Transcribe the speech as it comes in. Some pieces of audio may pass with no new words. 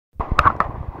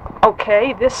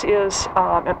Okay, this is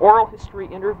an oral history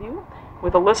interview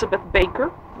with Elizabeth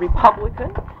Baker,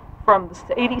 Republican from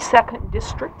the 82nd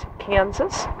District,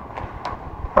 Kansas.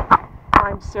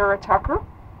 I'm Sara Tucker.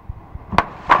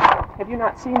 Have you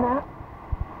not seen that?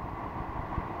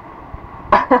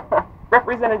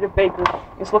 Representative Baker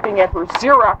is looking at her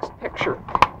Xerox picture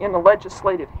in the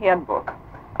Legislative Handbook,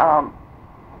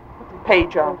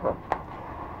 page on her.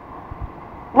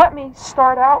 Let me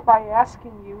start out by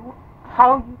asking you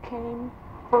how you came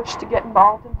first to get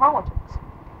involved in politics.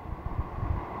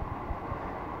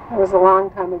 It was a long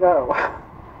time ago.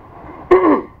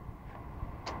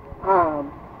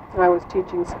 I was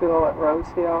teaching school at Rose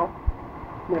Hill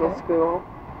Middle School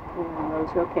in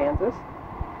Rose Hill, Kansas,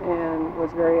 and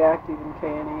was very active in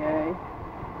KNEA,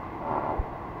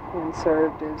 and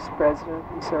served as president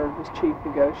and served as chief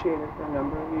negotiator for a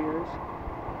number of years,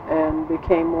 and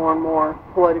became more and more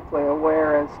politically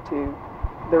aware as to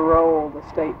the role the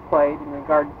state played in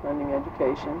regard to funding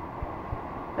education.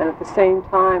 And at the same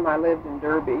time, I lived in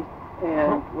Derby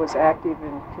and was active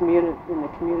in the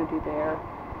community there,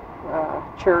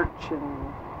 church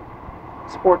and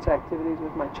sports activities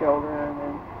with my children,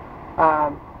 and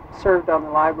served on the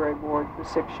library board for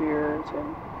 6 years,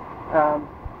 and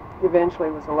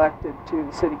eventually was elected to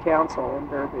the city council in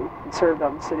Derby and served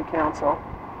on the city council.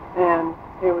 And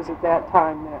it was at that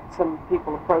time that some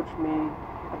people approached me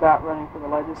about running for the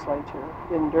legislature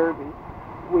in Derby.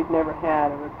 We'd never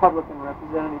had a Republican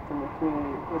representative from the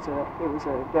community. It was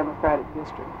a Democratic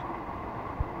district.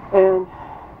 And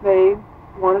they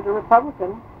wanted a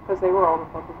Republican because they were all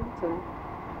Republicans, and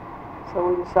so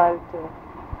we decided to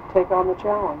take on the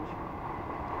challenge.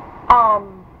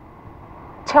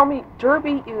 Tell me,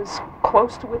 Derby is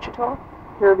close to Wichita?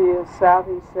 Derby is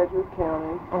southeast Sedgwick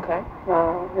County. Okay.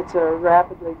 It's a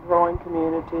rapidly growing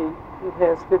community. It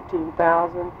has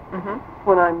 15,000.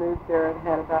 When I moved there, it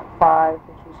had about 5,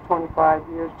 which was 25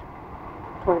 years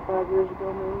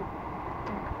ago,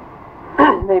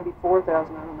 maybe. Maybe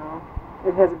 4,000, I don't know.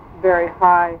 It has a very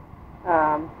high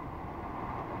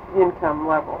income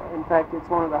level. In fact, it's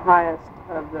one of the highest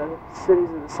of the cities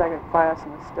of the second class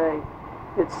in the state.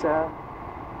 It's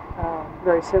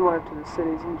very similar to the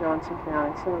cities in Johnson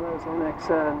County. Some of those will next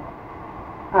sun.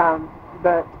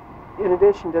 But in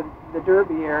addition to the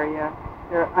Derby area,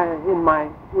 in my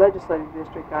legislative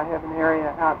district, I have an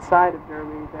area outside of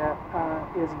Derby that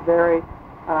is very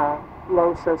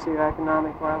low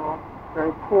socioeconomic level,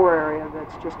 very poor area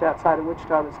that's just outside of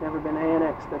Wichita that's never been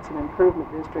annexed. That's an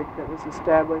improvement district that was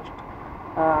established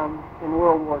in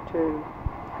World War II.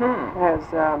 It has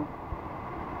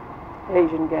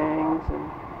Asian gangs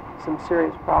and some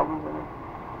serious problems in it.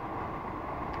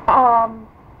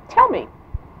 Tell me,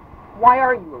 why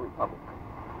are you a Republican?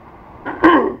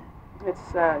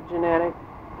 It's genetic.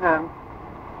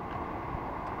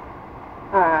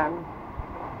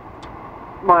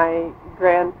 My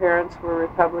grandparents were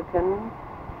Republican.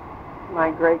 My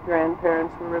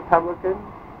great-grandparents were Republican.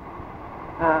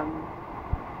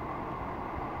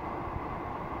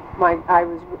 I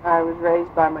was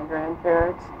raised by my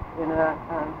grandparents in a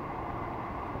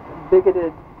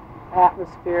bigoted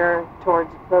atmosphere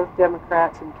towards both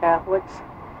Democrats and Catholics.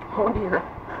 Oh dear.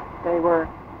 They were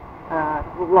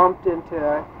lumped into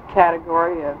a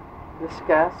category of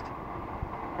disgust.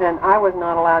 And I was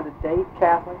not allowed to date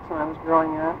Catholics when I was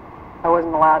growing up. I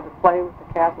wasn't allowed to play with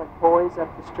the Catholic boys up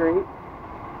the street.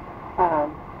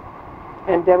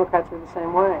 And Democrats were the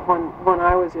same way. When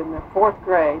I was in the 4th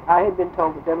grade, I had been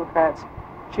told that Democrats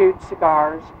chewed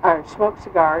cigars, or smoked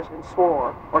cigars and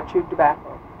swore, or chewed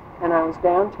tobacco. And I was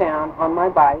downtown on my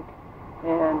bike,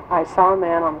 and I saw a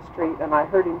man on the street, and I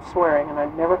heard him swearing, and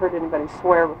I'd never heard anybody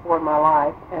swear before in my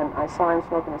life, and I saw him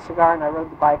smoking a cigar, and I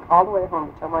rode the bike all the way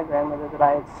home to tell my grandmother that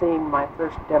I had seen my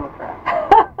first Democrat.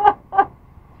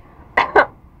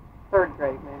 3rd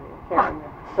grade, maybe, I can't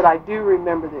remember. But I do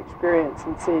remember the experience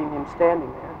and seeing him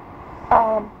standing there.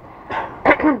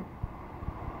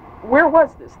 Where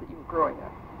was this that you were growing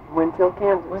up? Winfield,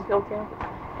 Kansas. Winfield, Kansas.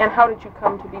 And how did you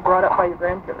come to be brought up by your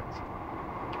grandparents?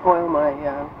 Well, my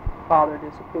father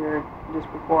disappeared just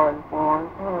before I was born.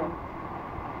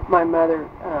 My mother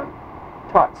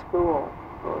taught school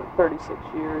for 36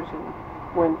 years in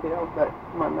Winfield, but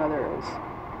my mother has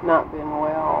not been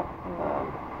well,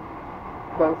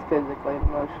 both physically and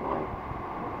emotionally.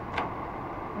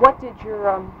 What did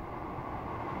your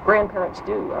grandparents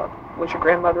do? Was your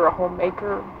grandmother a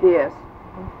homemaker? Yes.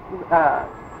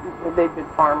 They'd been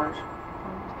farmers.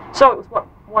 So it was what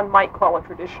one might call a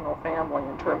traditional family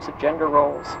in terms of gender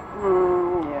roles.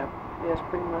 Yeah. Yes,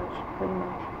 pretty much.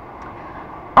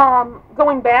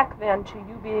 Going back then to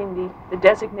you being the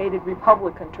designated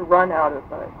Republican to run out of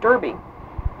Derby,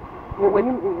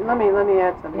 Let me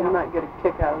add something. Yeah. You might get a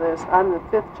kick out of this. I'm the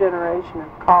 5th generation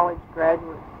of college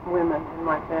graduate women in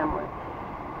my family,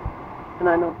 and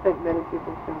I don't think many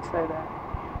people can say that.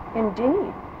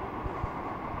 Indeed.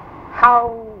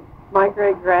 How? My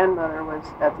great-grandmother was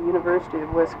at the University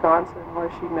of Wisconsin, where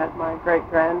she met my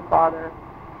great-grandfather,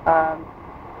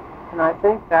 and I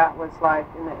think that was like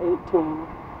in the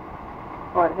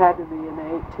it had to be in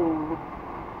the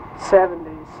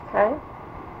 1870s. Okay.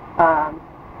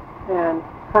 And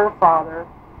her father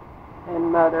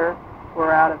and mother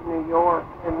were out of New York,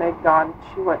 and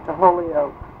she went to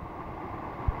Holyoke.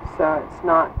 So it's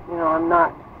not, I'm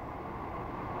not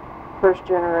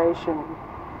first-generation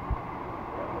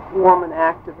woman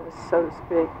activist, so to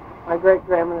speak. My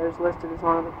great-grandmother is listed as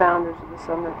one of the founders of the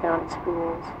Sumner County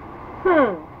Schools.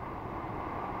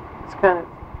 It's kind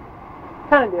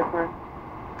of different.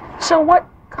 So what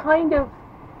kind of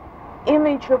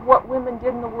image of what women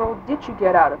did in the world did you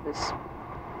get out of this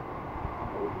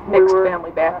mixed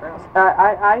family background?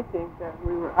 I think that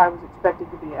I was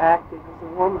expected to be active as a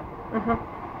woman.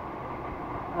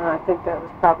 And I think that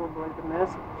was probably the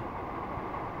message.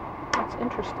 That's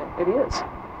interesting. It is.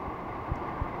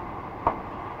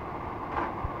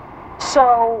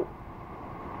 So,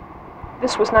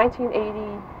 this was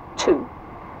 1982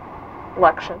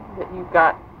 election that you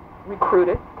got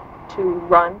recruited to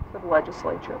run for the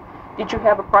legislature. Did you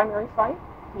have a primary fight?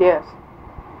 Yes.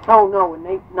 Oh, no, in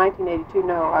 1982,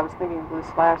 no. I was thinking of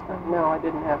this last time. No, I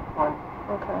didn't have one.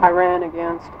 Okay. I ran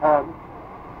against,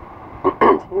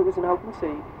 it was an open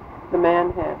seat. The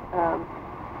man had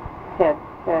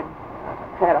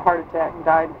a heart attack and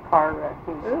died in a car wreck.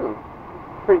 He was a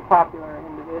pretty popular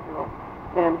individual.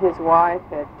 And his wife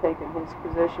had taken his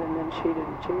position, and she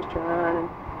didn't choose to run, and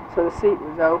so the seat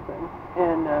was open.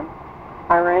 And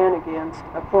I ran against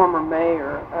a former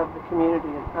mayor of the community,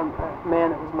 a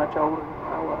man that was much older than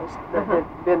I was, that had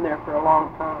been there for a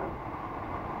long time.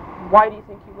 Why do you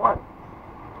think you won?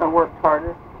 I worked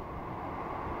harder.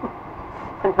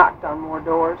 I knocked on more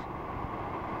doors.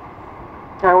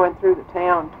 I went through the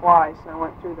town twice. I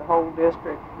went through the whole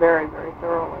district very, very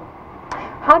thoroughly.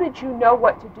 How did you know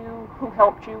what to do? Who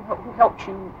helped you? Who helped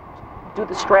you do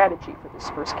the strategy for this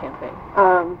first campaign?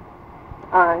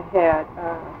 I had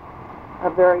a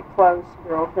very close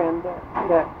girlfriend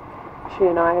that she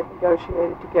and I had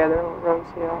negotiated together on Rose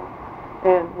Hill,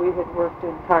 and we had worked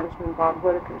in Congressman Bob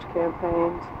Whitaker's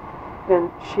campaigns, and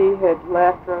she had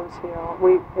left Rose Hill.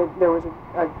 There was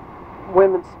a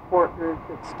women's support group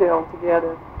that's still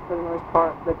together for the most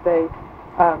part, but they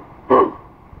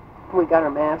we got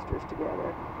our masters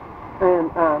together,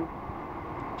 and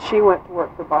she went to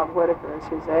work for Bob Whitaker as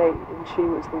his aide, and she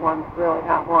was the one that really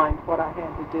outlined what I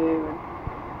had to do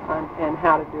and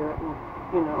how to do it, and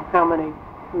how many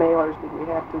mailers did we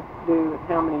have to do, and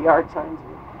how many yard signs,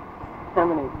 and how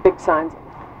many big signs, and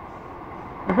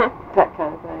that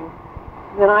kind of thing.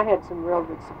 Then I had some real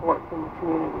good support from the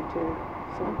community too.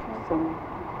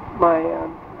 My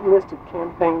enlisted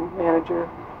campaign manager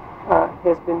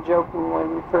has been jokingly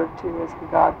referred to as the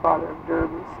godfather of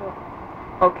Derby. So.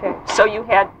 Okay, so you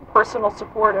had personal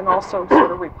support and also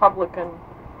sort of Republican,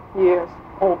 yes,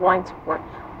 old line support.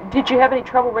 Did you have any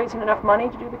trouble raising enough money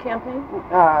to do the campaign?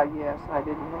 Yes, I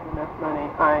didn't have enough money.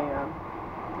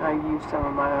 I used some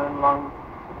of my own loan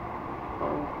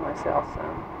myself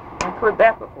some. I've heard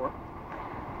that before.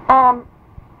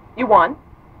 You won.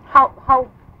 How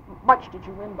much did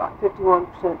you win by?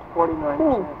 51% to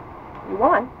 49%. You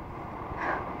won.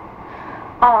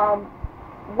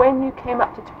 When you came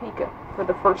up to Topeka for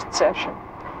the first session,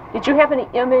 did you have any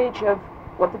image of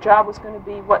what the job was going to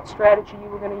be, what strategy you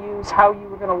were going to use, how you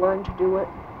were going to learn to do it?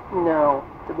 No,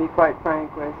 to be quite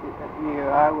frank with you,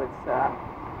 I was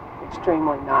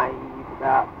extremely naive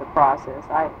about the process.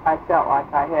 I felt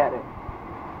like I had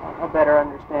a better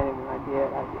understanding than I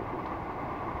did. I didn't.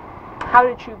 How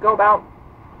did you go about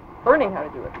learning how to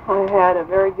do it? I had a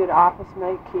very good office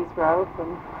mate, Keith Rowe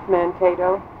from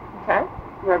Mankato. Okay.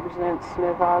 Represents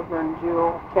Smith, Osborne,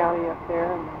 Jewell County up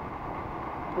there, and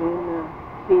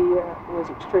he was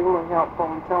extremely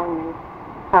helpful in telling me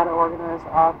how to organize the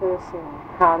office and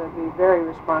how to be very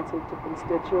responsive to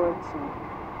constituents, and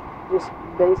just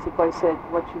basically said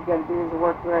what you've got to do is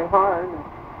work very hard, and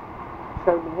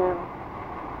showed me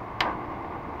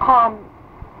how.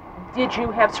 Did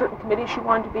you have certain committees you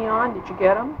wanted to be on? Did you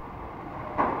get them?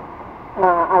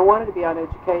 I wanted to be on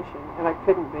education, and I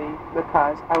couldn't be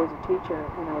because I was a teacher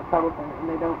and a Republican, and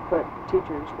they don't put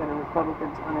teachers that are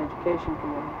Republicans on education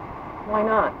committee. Why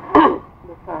not?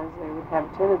 Because they would have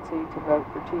a tendency to vote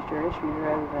for teacher issues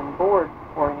rather than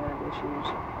board-oriented issues.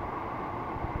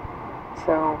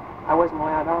 So I wasn't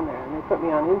allowed on there, and they put me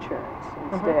on insurance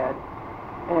instead,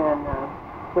 and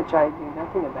which I knew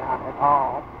nothing about at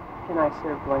all. And I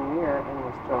served 1 year and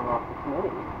was thrown off the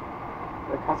committee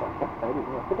because I kept voting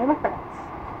with the Democrats.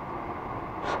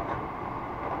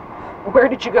 Where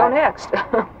did you go next?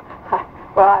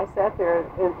 Well, I sat there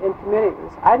in committee.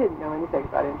 I didn't know anything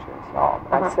about insurance at all,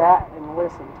 but I sat and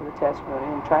listened to the testimony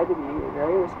and tried to be a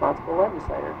very responsible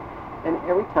legislator. And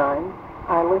every time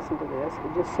I listened to this,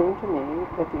 it just seemed to me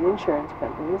that the insurance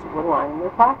companies were lining their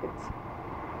pockets.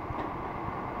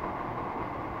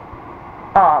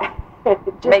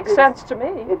 It makes sense to me.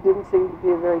 It didn't seem to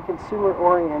be a very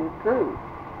consumer-oriented group.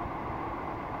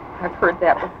 I've heard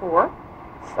that before.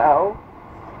 So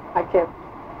I kept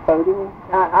voting.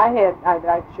 I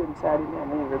shouldn't say I didn't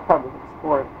have any Republican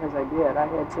support, because I did. I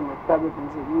had some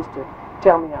Republicans that used to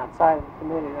tell me outside of the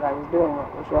committee that I was doing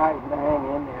what was right and to hang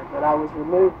in there, but I was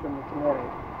removed from the committee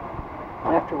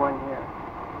after 1 year.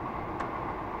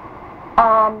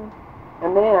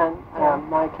 And then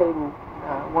Mike Hayden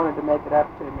wanted to make it up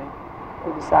to me.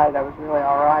 He decided I was really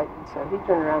all right, and so he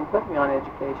turned around and put me on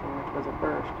education, which was a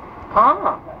first.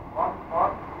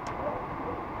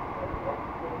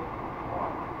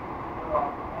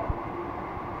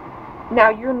 Now,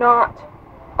 you're not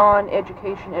on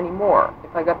education anymore,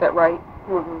 if I got that right?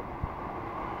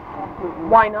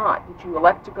 Why not? Did you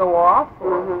elect to go off?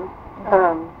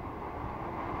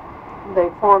 They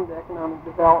formed the Economic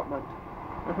Development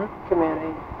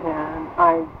Committee, and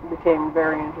I became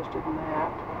very interested in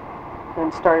that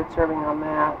and started serving on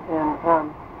that. And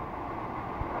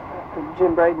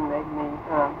Jim Braden made me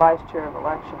vice chair of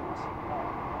elections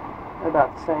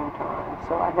about the same time,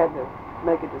 so I had to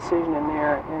make a decision in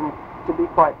there. And to be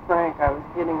quite frank, I was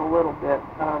getting a little bit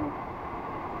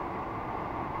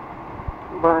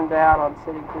burned out on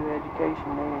sitting through the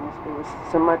education meetings. It was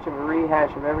so much of a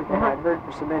rehash of everything I'd heard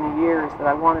for so many years that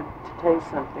I wanted to taste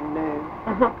something new.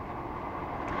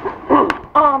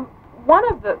 One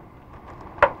of the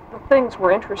things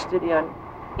we're interested in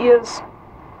is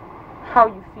how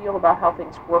you feel about how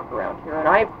things work around here. And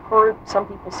I've heard some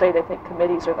people say they think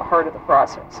committees are the heart of the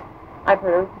process. I've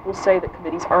heard other people say that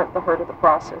committees aren't the heart of the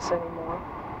process anymore.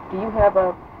 Do you have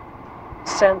a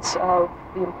sense of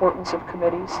the importance of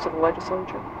committees to the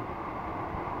legislature?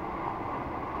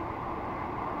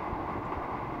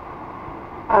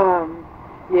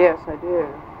 Yes, I do.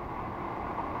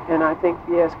 And I think,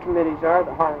 yes, committees are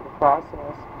the heart of the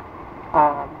process.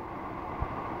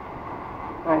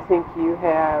 I think you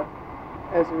have,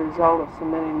 as a result of so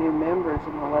many new members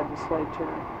in the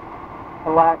legislature, a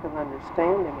lack of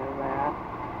understanding of that,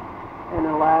 and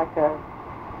a lack of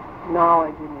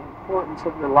knowledge and the importance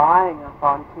of relying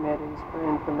upon committees for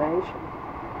information.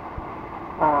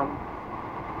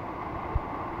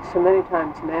 So many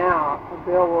times now, a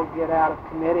bill will get out of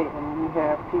committee and you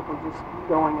have people just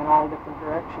going in all different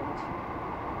directions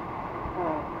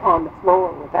on the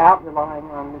floor without relying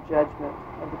on the judgment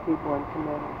of the people in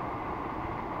committee.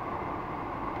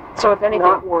 So if anything,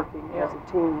 not working as a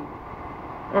team.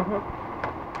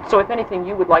 So if anything,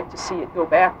 you would like to see it go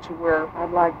back to where...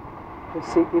 I'd like to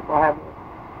see people have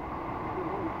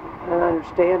an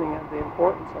understanding of the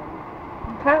importance of it.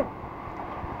 Okay.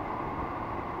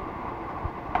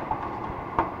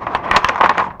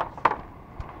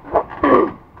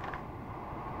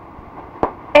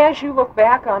 As you look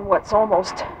back on what's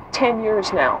almost 10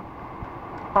 years now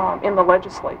in the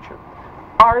legislature,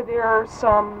 are there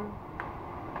some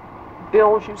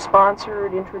bills you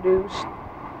sponsored, introduced,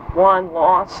 won,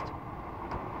 lost,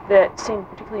 that seem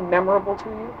particularly memorable to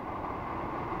you?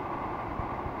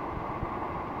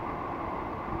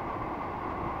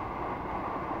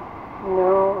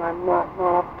 No, I'm not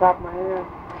off the top of my head.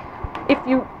 If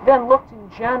you then looked in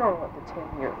general at the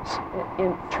 10 years,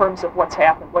 in terms of what's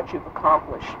happened, what you've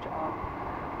accomplished,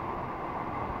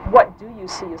 what do you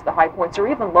see as the high points, or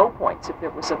even low points, if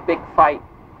there was a big fight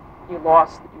you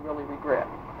lost that you really regret?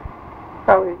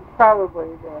 Probably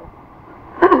the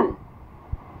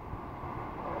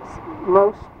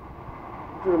most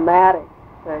dramatic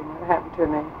thing that happened to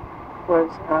me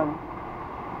was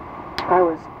I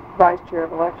was vice chair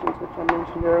of elections, which I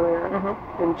mentioned earlier,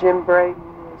 and Jim Braden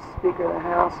was Speaker of the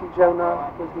House, and Joan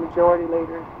Apt was Majority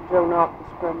Leader. Joan Apt was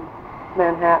from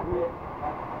Manhattan,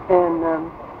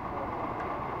 and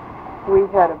we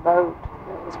had a vote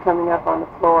that was coming up on the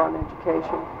floor on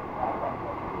education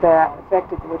that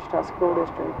affected the Wichita School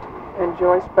District. And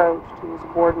Joyce Boast, who was a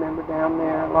board member down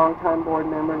there, a longtime board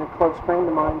member and a close friend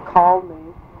of mine, called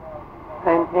me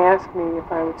and asked me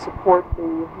if I would support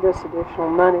this additional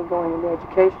money going into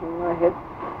education. And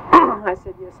I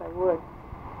said yes, I would.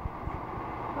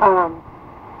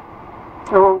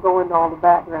 I won't go into all the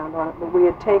background on it, but we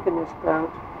had taken this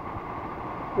vote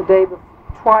the day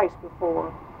twice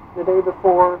before, the day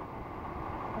before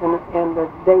and the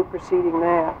day preceding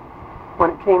that,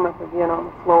 when it came up again on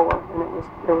the floor, and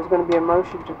there was going to be a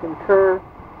motion to concur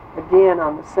again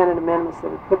on the Senate amendments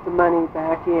that had put the money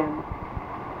back in,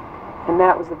 and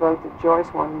that was the vote that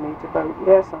Joyce wanted me to vote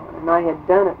yes on, and I had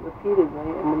done it repeatedly,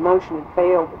 and the motion had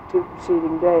failed the 2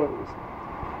 preceding days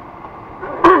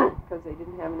because they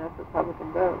didn't have enough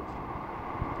Republican votes.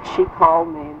 She called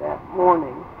me that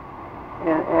morning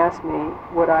and asked me,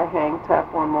 would I hang tough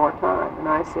one more time? And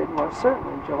I said, well,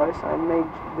 certainly, Joyce, I made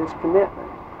this commitment.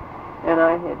 And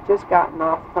I had just gotten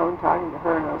off the phone talking to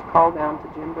her, and I was called down to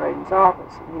Jim Braden's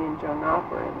office, and he and Joan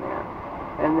were in there.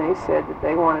 And they said that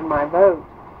they wanted my vote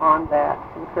on that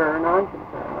concur or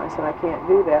non-concur. And I said, I can't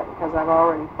do that because I've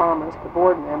already promised a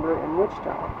board member in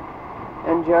Wichita.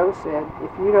 And Joe said,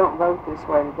 if you don't vote this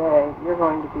way today, you're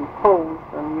going to be pulled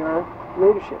from your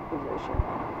leadership position.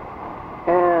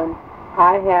 And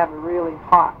I have a really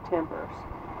hot temper.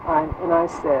 And I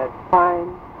said,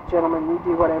 fine, gentlemen, you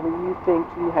do whatever you think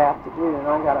you have to do. And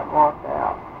I got up and walked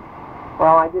out.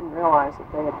 Well, I didn't realize that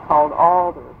they had called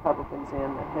all the Republicans in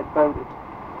that had voted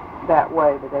that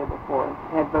way the day before, and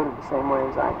had voted the same way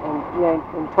as I,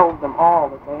 and told them all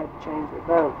that they had to change their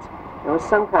votes. There was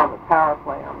some kind of a power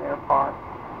play on their part.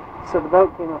 So the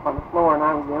vote came up on the floor, and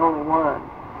I was the only one,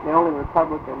 the only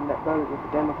Republican that voted with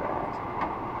the Democrats.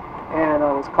 And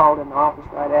I was called in the office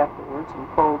right afterwards and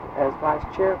pulled as vice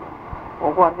chairman.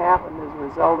 Well, what happened as a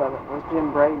result of it was Jim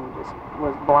Braden just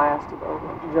was blasted over.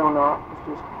 Joan Adam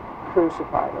was just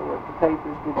crucified over it. The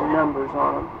papers did the numbers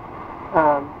on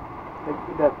them.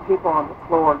 The people on the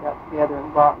floor got together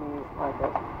and bought me like a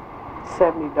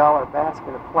 $70 basket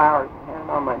of flowers and had it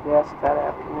on my desk that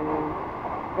afternoon.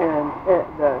 And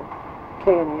the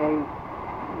KNEA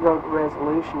wrote a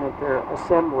resolution at their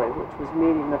assembly, which was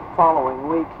meeting the following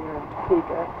week here in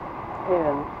Topeka.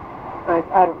 And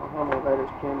I don't know how many letters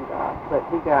Jim got, but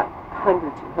he got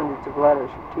hundreds and hundreds of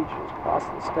letters from teachers across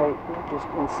the state who were just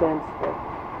incensed that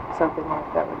something like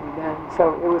that would be done.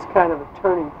 So it was kind of a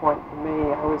turning point for me.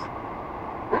 I was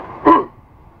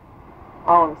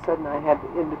all of a sudden I had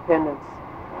the independence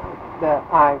that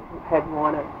I had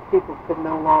wanted. People could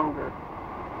no longer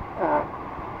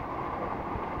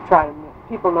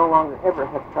people no longer ever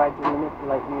have tried to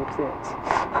manipulate me since.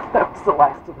 That was the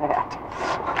last of that.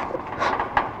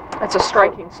 That's a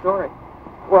striking story.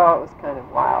 Well, it was kind of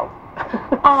wild.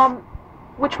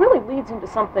 Which really leads into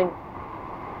something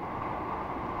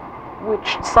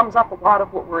which sums up a lot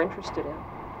of what we're interested in.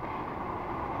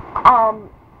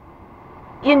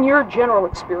 In your general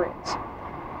experience,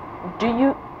 do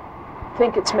you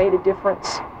think it's made a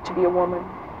difference to be a woman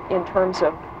in terms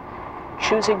of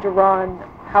choosing to run,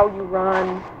 how you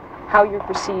run, how you're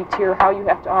perceived here, how you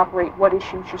have to operate, what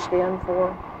issues you stand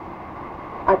for?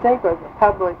 I think with the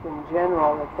public in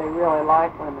general that they really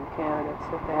like women candidates,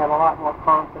 that they have a lot more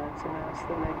confidence in us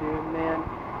than they do in men.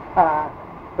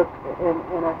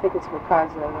 And I think it's because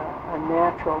of a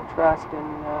natural trust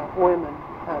in women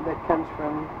that comes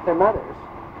from their mothers.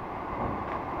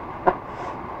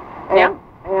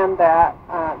 And that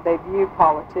they view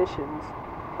politicians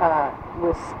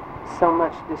with so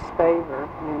much disfavor.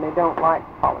 I mean, they don't like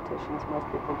politicians. Most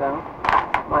people don't.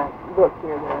 My book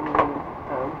here that I'm reading,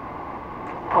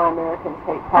 Why Americans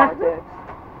Hate Politics.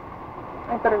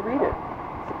 I better read it.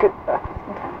 It's a good book.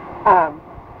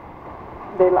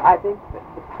 I think that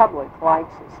the public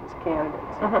likes us as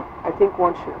candidates. I think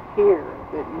once you're here,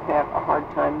 that you have a hard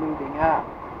time moving up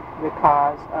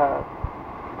because of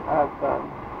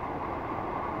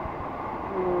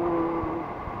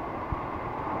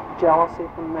jealousy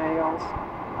from males,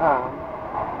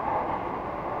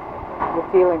 the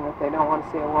feeling that they don't want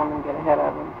to see a woman get ahead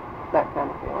of them, that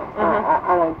kind of feeling.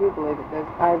 And I do believe it does.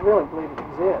 I really believe it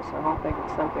exists. I don't think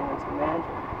it's something that's imagined.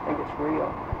 I think it's real.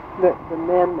 The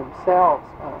men themselves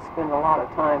spend a lot of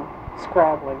time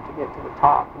scrabbling to get to the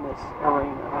top in this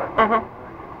arena.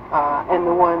 And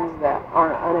the ones that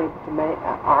are unable to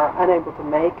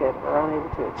make it or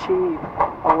unable to achieve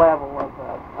a level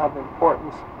of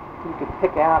importance you could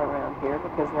pick out around here,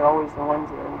 because they're always the ones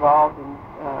that are involved in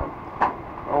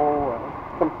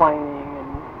complaining and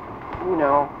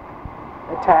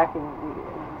attacking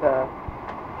the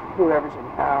whoever's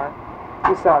in power.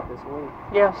 We saw it this week.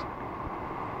 Yes.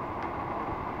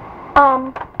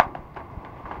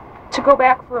 To go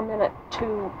back for a minute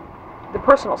to the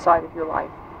personal side of your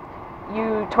life,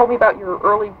 you told me about your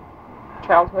early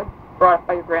childhood, brought up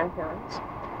by your grandparents.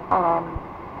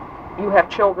 You have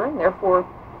children, therefore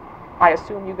I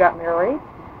assume you got married.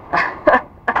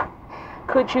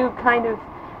 Could you kind of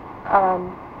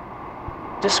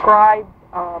describe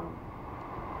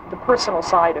the personal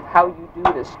side of how you do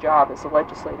this job as a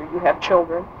legislator. You have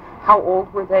children. How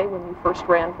old were they when you first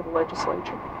ran for the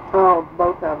legislature? Oh,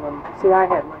 both of them. See, I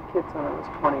had my kids when I was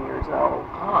 20 years old.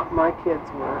 Ah. My kids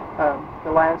were,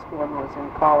 the last one was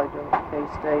in college over at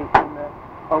K-State, and the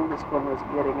oldest one was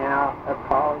getting out of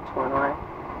college when I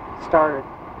started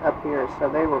up here, so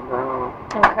they were grown.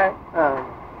 Okay.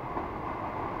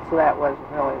 So that wasn't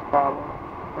really a problem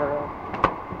for them.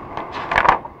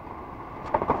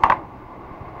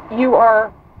 You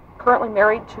are currently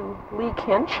married to Lee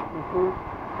Kinch. Mm-hmm.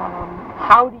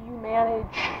 How do you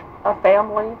manage a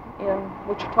family in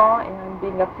Wichita and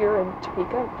being up here in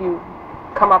Topeka? Do you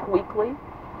come up weekly?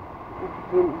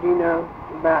 Do you know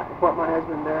about what my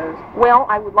husband does? Well,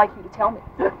 I would like you to tell me.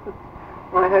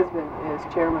 My husband is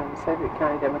chairman of the Sedgwick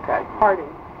County Democratic Party.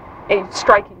 A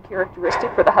striking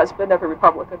characteristic for the husband of a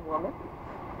Republican woman.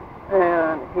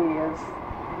 And he is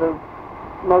the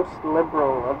most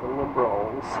liberal of the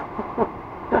liberals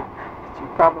that you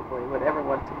probably would ever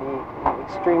want to meet. An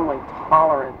extremely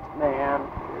tolerant man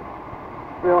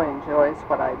who really enjoys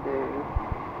what I do.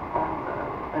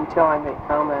 Until I make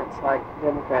comments like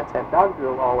Democrats have dog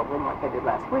drool all over them, like I did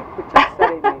last week, which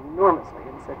upset him enormously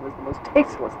and said was the most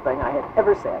tasteless thing I had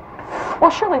ever said.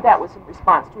 Well, surely that was in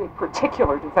response to a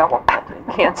particular development in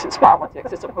Kansas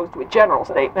politics as opposed to a general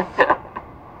statement.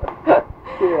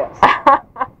 Yes,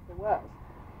 it was.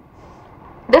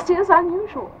 This is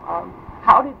unusual.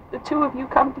 How did the two of you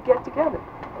come to get together?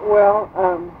 Well,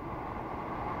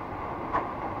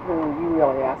 you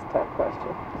really asked tough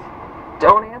questions.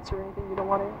 Don't answer anything you don't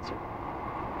want to answer.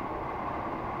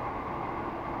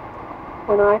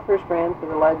 When I first ran for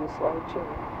the legislature,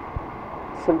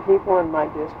 some people in my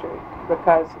district,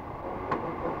 because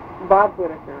Bob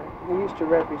Whitaker used to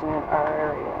represent our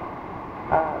area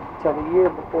till the year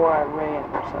before I ran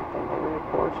or something, they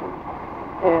reapportioned.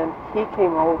 And he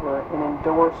came over and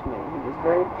endorsed me. He was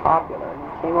very popular, and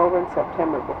he came over in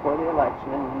September before the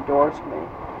election and endorsed me.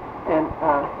 And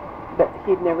but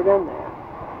he'd never done that.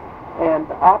 And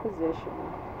the opposition,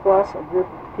 plus a group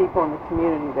of people in the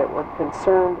community that were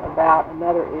concerned about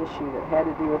another issue that had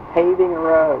to do with paving a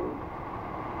road,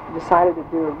 decided to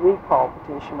do a recall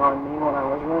petition on me when I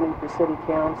was running for city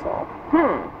council.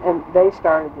 And they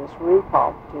started this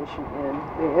recall petition in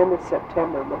the end of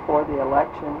September before the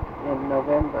election in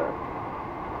November.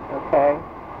 Okay?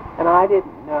 And I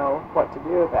didn't know what to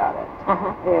do about it.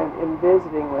 And in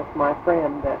visiting with my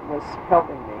friend that was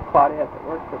helping me, Claudette, that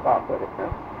worked for Bob Whitaker,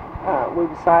 we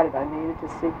decided I needed to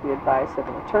seek the advice of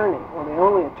an attorney. Well, the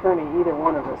only attorney either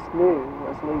one of us knew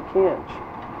was Lee Kinch.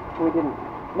 We didn't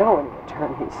know any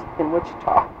attorneys in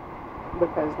Wichita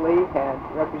because Lee had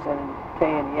represented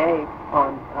KNEA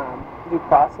on due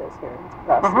process hearings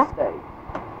across the state.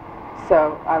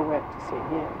 So I went to see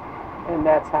him, and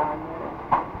that's how I met him.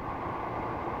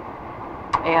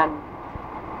 And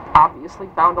obviously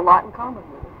found a lot in common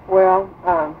with it. Well,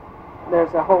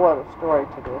 there's a whole other story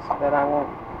to this that I won't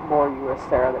bore you with,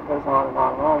 Sarah, that goes on and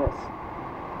on and on. It's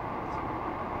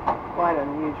quite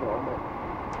unusual, but...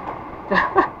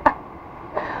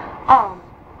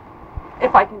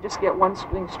 If I can just get one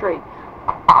thing straight,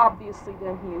 obviously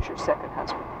then he is your second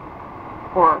husband.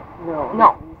 Or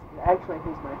No. Actually,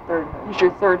 he's my third husband. He's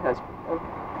your third husband. Okay.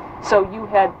 So you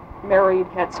had married,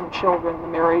 had some children, the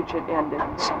marriage had ended.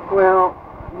 So. Well,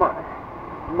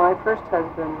 my first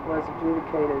husband was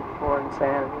adjudicated for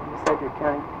insanity in the Sedgwick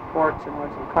County courts and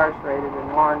was incarcerated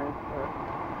in Larned for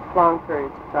long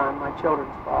periods of time, my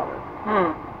children's father.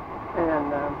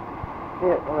 And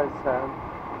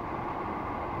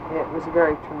it was a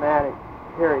very traumatic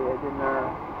period in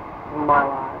my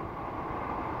life.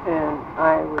 And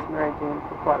I was married to him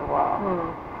for quite a while.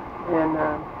 And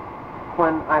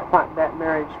when that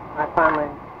marriage, I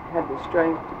finally had the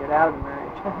strength to get out of the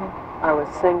marriage. I was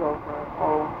single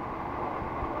for,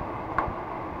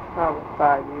 probably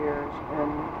 5 years.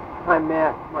 And I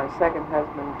met my second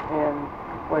husband and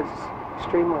was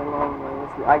extremely lonely,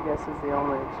 I guess is the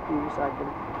only excuse I could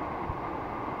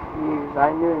use.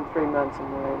 I knew in 3 months and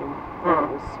married him.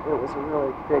 It was a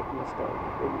really big mistake.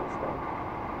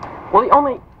 Well, the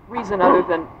only reason other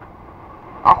than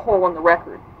a hole in the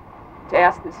record to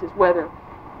ask this is whether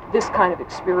this kind of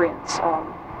experience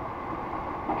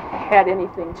had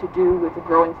anything to do with the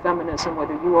growing feminism,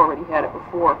 whether you already had it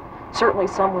before. Certainly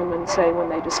some women say when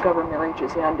they discover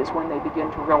marriage's end is when they begin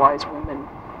to realize women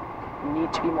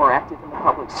need to be more active in the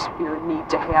public sphere, need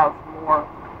to have more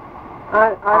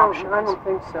options. I don't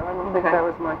think so. I don't think that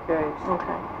was my case.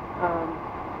 Okay.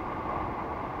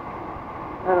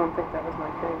 I don't think that was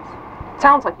my case.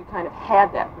 Sounds like you kind of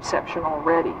had that perception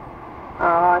already.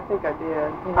 I think I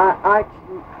did.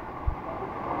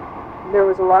 there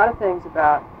was a lot of things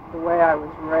about the way I was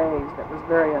raised that was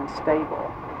very unstable.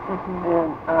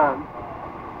 And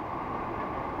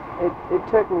it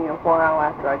took me a while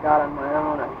after I got on my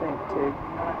own, I think, to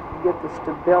get the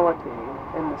stability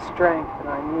and the strength that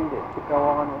I needed to go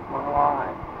on with my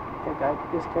life. I think I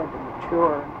just had to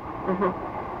mature,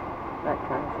 that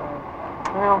kind of thing.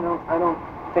 Well, I don't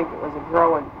think it was a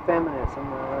growing feminism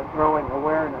or a growing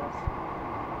awareness.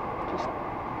 Just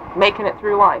making it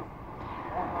through life.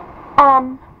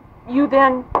 You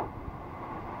then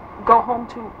go home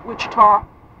to Wichita,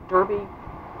 Derby,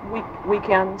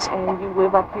 weekends, and you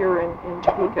live up here in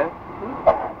Topeka.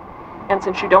 And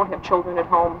since you don't have children at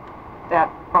home, that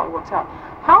probably works out.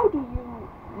 How do you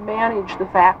manage the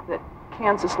fact that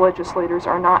Kansas legislators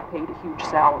are not paid a huge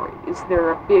salary? Is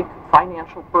there a big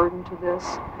financial burden to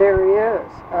this? There is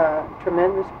a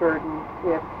tremendous burden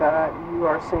if you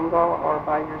are single or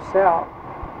by yourself.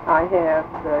 I have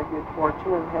the good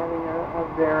fortune of having a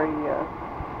very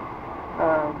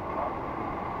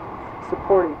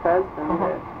supportive husband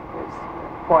that is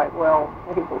quite well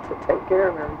able to take care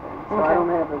of everything, so I don't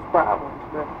have those problems.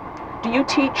 But do you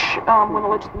teach when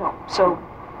no? So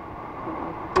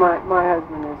my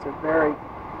husband is a very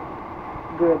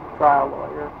good trial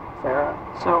lawyer, Sara.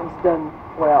 So he's done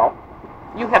well.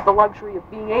 You have the luxury of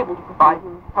being able to provide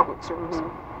public service.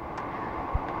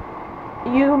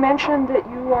 You mentioned that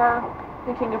you are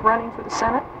thinking of running for the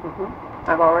Senate.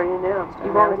 I've already announced.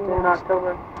 You've already announced. In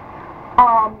October.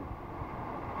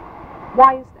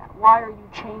 Why is that? Why are you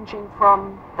changing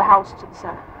from the House to the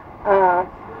Senate?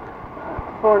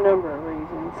 For a number of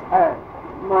reasons.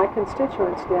 My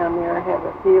constituents down there have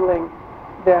a feeling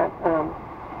that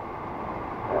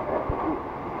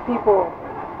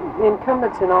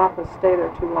incumbents in office stay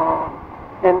there too long.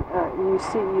 And you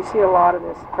see a lot of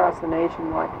this across the nation,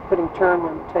 like putting term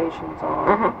limitations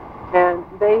on. And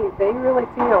they really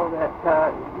feel that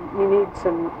you need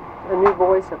a new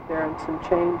voice up there and some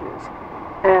changes.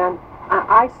 And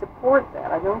I support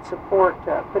that. I don't support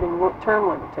putting term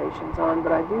limitations on,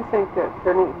 but I do think that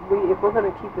if we're going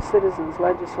to keep a citizens'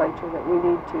 legislature, that we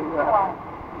need to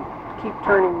keep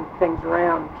turning things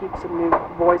around, keep some new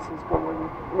voices going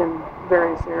in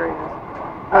various areas.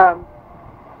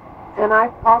 And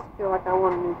I also feel like I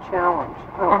want a new challenge.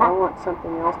 I want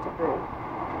something else to do.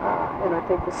 And I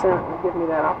think the Senate will give me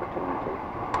that opportunity.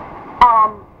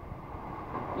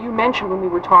 You mentioned when we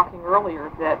were talking earlier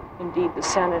that indeed the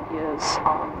Senate is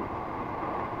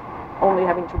only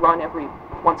having to run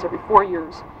once every 4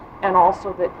 years, and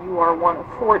also that you are one of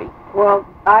 40. Well,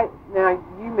 now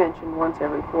you mentioned once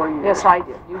every 4 years. Yes, I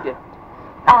did. You didn't.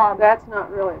 That's not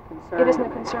really a concern. It isn't a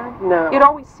concern? No. It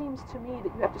always seems to me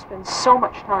that you have to spend so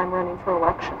much time running for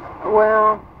election.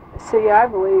 Well, see, I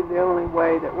believe the only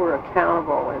way that we're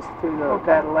accountable is through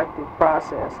that elective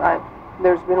process.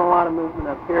 There's been a lot of movement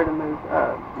up here to move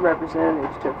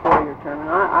representatives to a 4-year term, and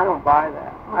I don't buy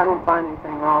that. I don't find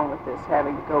anything wrong with this,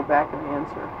 having to go back and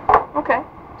answer. Okay,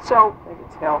 so I think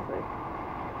it's healthy.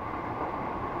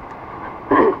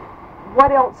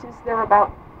 What else is there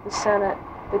about the Senate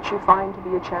that you find to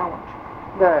be a challenge?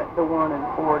 The 1 in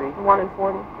 40. The 1 in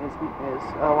 40 is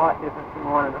a lot different from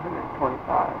 1 in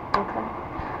 125. Okay.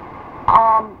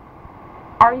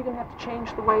 Are you going to have to change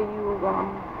the way you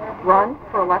run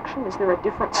for election? Is there a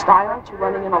different style to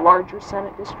running in a larger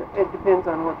Senate district? It depends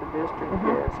on what the district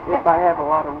is. If I have a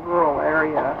lot of rural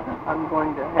area, I'm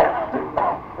going to have to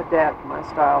adapt my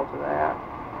style to that.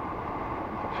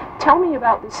 Tell me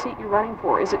about the seat you're running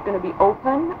for. Is it going to be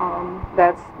open?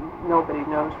 Nobody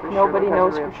knows for Nobody sure.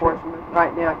 knows for sure.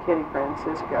 Right now, Kitty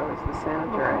Francisco is the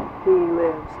senator, and he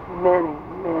lives many,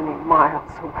 many miles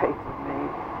away from me.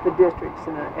 The district's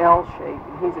in an L shape,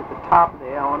 and he's at the top of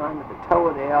the L, and I'm at the toe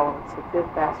of the L, and it's the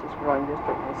 5th fastest growing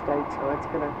district in the state, so it's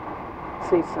going to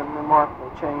see some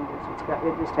remarkable changes.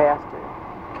 It just has to.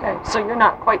 Okay, so you're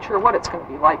not quite sure what it's going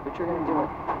to be like, but you're going to do it.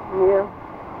 Yeah,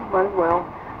 might as well.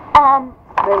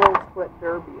 They won't split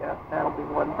Derby up. That'll be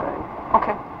one thing.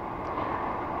 Okay.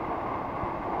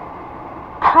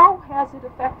 How has it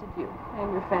affected you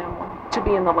and your family to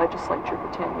be in the legislature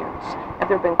for 10 years? Have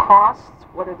there been costs?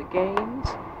 What are the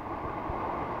gains?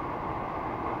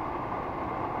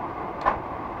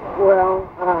 Well,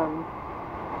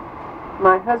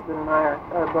 my husband and I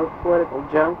are both political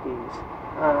junkies,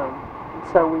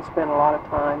 so we spend a lot of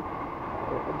time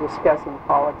discussing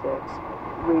politics,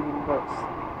 reading books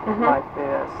like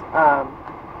this,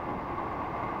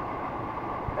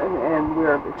 and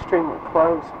we're extremely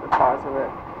close because of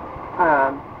it.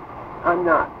 I'm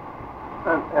not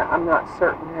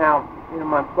certain how.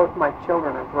 Both my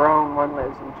children are grown. One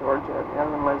lives in Georgia, the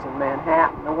other one lives in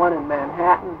Manhattan. The one in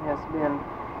Manhattan has been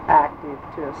active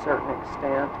to a certain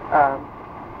extent,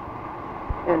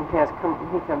 and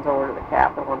he comes over to the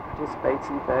Capitol and participates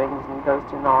in things and goes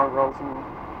to inaugurals and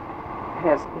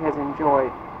has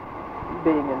enjoyed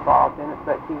being involved in it.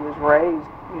 But he was raised,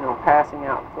 you know, passing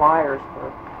out flyers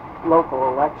for local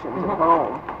elections at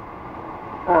home.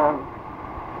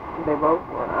 They both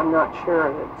were. I'm not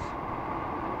sure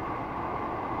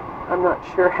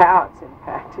how it's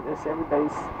impacted us. Everybody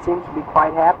seems to be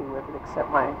quite happy with it, except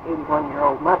my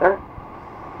 81-year-old mother.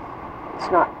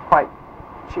 It's not quite.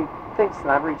 She thinks that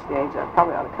I've reached the age that I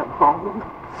probably ought to come home.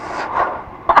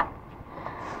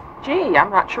 Gee, I'm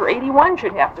not sure 81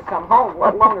 should have to come home,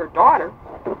 let alone her daughter.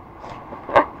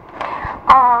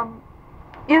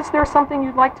 Is there something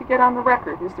you'd like to get on the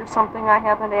record? Is there something I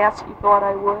haven't asked you thought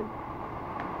I would?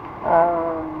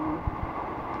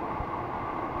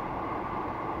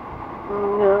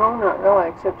 No, not really,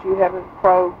 except you haven't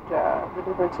probed the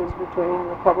differences between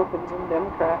Republicans and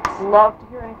Democrats. Love to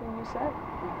hear anything you say.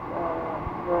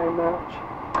 Very much.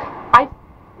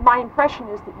 My impression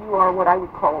is that you are what I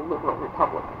would call a liberal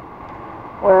Republican.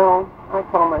 Well, I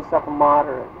call myself a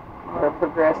moderate or a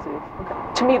progressive. Okay.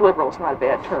 To me, liberal is not a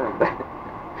bad term, but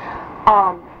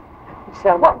you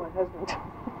sound like my husband.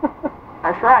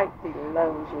 That's right. He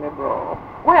loves liberal.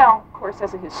 Well, of course,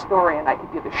 as a historian, I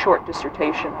could give a short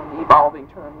dissertation on the evolving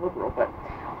term liberal, but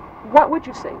what would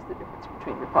you say is the difference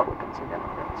between Republicans and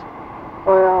Democrats?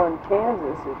 Well, in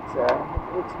Kansas,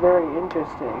 it's very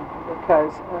interesting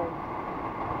because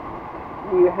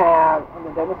you have, on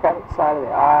the Democratic side of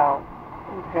the aisle,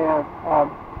 you have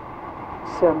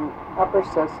some upper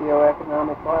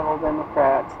socioeconomic level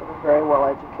Democrats that are very well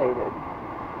educated,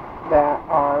 that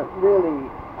are really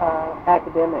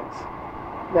academics,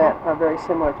 that are very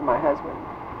similar to my husband.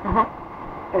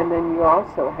 And then you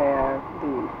also have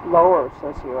the lower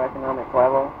socioeconomic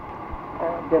level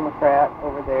Democrat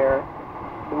over there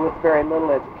with very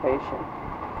little education,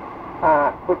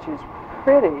 which is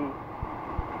pretty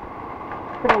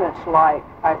much like,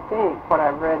 I think, what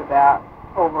I've read about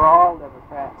overall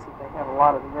Democrats, that they have a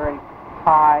lot of the very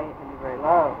high and the very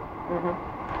low.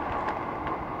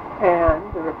 And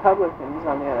the Republicans,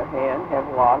 on the other hand, have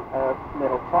a lot of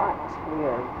middle class. We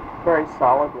are very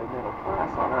solidly middle class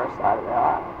on our side of the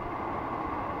aisle,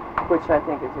 which I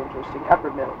think is interesting. Upper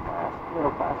middle class,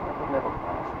 upper middle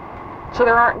class. So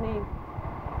there aren't any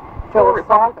poor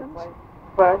Republicans?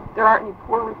 But there aren't any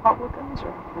poor Republicans?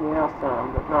 Or? Yeah,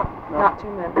 some, but not too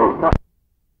many. Not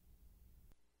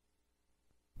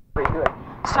very good.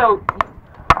 So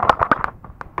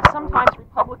sometimes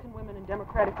Republican women and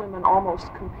Democratic women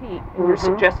almost compete, and you're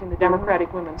suggesting the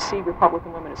Democratic women see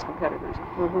Republican women as competitors.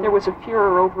 There was a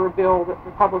furor over a bill that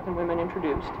Republican women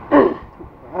introduced.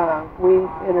 We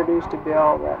introduced a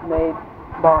bill that made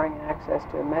barring access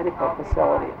to a medical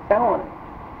facility a felony,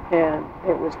 and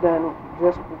it was done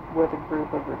just with a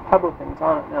group of Republicans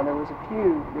on it. Now, there was a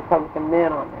few Republican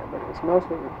men on there, but it was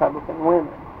mostly Republican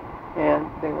women, and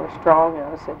they were strong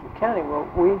out of Sedgwick County. Well,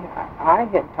 I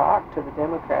had talked to the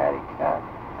Democratic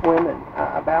women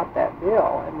about that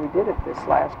bill, and we did it this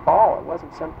last fall. It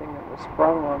wasn't something that was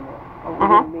sprung on we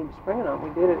didn't mean to spring it on. We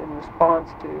did it in response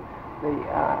to the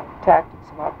tactics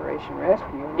of Operation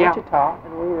Rescue in Wichita,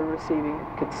 and we were receiving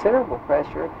considerable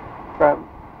pressure from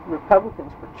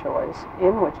Republicans for choice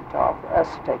in Wichita for us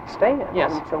to take a stand.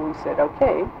 Yes. And so we said,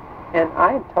 okay. And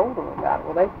I had told them about it.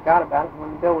 Well, they forgot about it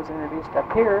when the bill was introduced up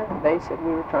here. They said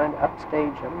we were trying to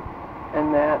upstage them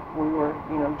and that we were,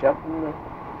 jumping the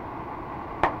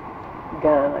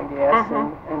gun, I guess.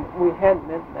 And we hadn't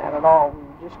meant that at all. We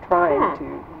were just trying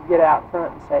to get out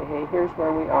front and say, hey, here's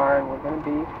where we are, and we're going to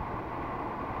be.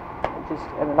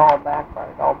 And it all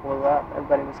backfired. It all blew up.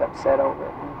 Everybody was upset over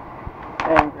it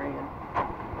and angry, and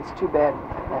it's too bad when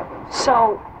that happens.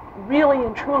 So, really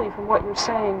and truly, from what you're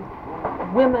saying,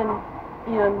 women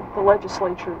in the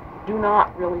legislature do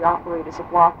not really operate as a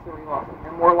bloc very often.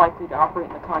 They're more likely to operate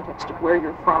in the context of where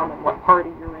you're from and what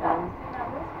party you're in.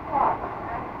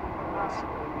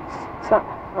 Sara,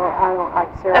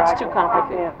 that's too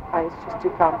complicated. It's just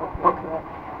too complicated. Okay.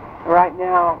 Right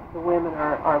now, the women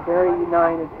are very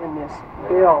united in this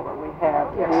bill that we have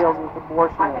that deals with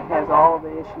abortion. It has all of the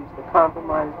issues, the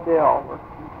compromise bill,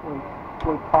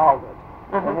 we called it.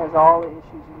 It has all the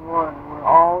issues in one, and we're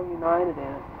all united in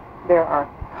it. There are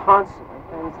constantly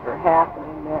things that are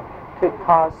happening that could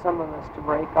cause some of us to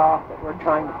break off, that we're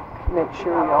trying to make sure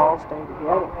we all stay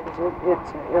together, because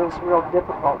it was a real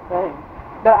difficult thing.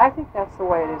 But I think that's the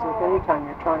way it is with any time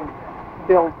you're trying to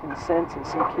build consensus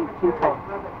and keep people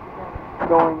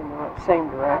going in the same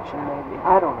direction, maybe.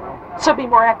 I don't know. So it'd be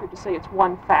more accurate to say it's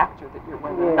one factor that you're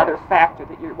women, another factor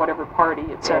that you're whatever party,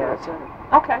 et cetera, et cetera.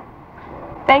 Okay.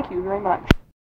 Thank you very much.